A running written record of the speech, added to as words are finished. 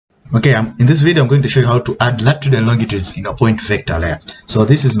Okay, in this video I'm going to show you how to add latitude and longitudes in a point vector layer. So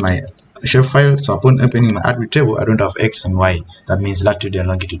this is my shapefile. So upon opening my attribute table, I don't have X and Y. That means latitude and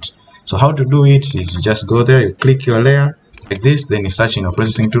longitude. So how to do it is you just go there, you click your layer like this, then you search in your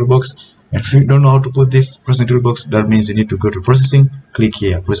processing toolbox. And if you don't know how to put this processing toolbox, that means you need to go to processing, click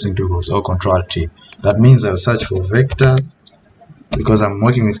here, processing toolbox, or Control T. That means I'll search for vector, because I'm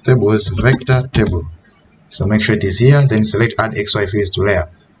working with tables, vector table. So make sure it is here, then select add XY fields to layer.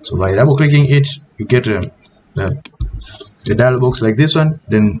 So by double clicking it, you get the dialog box like this one.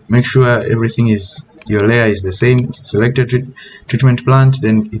 Then make sure everything is, your layer is the same, selected treatment plant.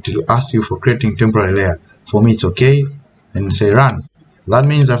 Then it will ask you for creating temporary layer. For me it's okay, then say run. That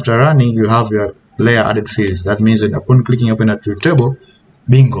means after running you have your layer added fields. That means when upon clicking open at your table,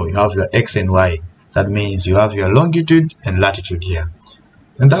 bingo, you have your X and Y. That means you have your longitude and latitude here,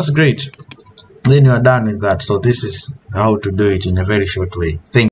 and that's great. Then you are done with that. So this is how to do it in a very short way. Thank you.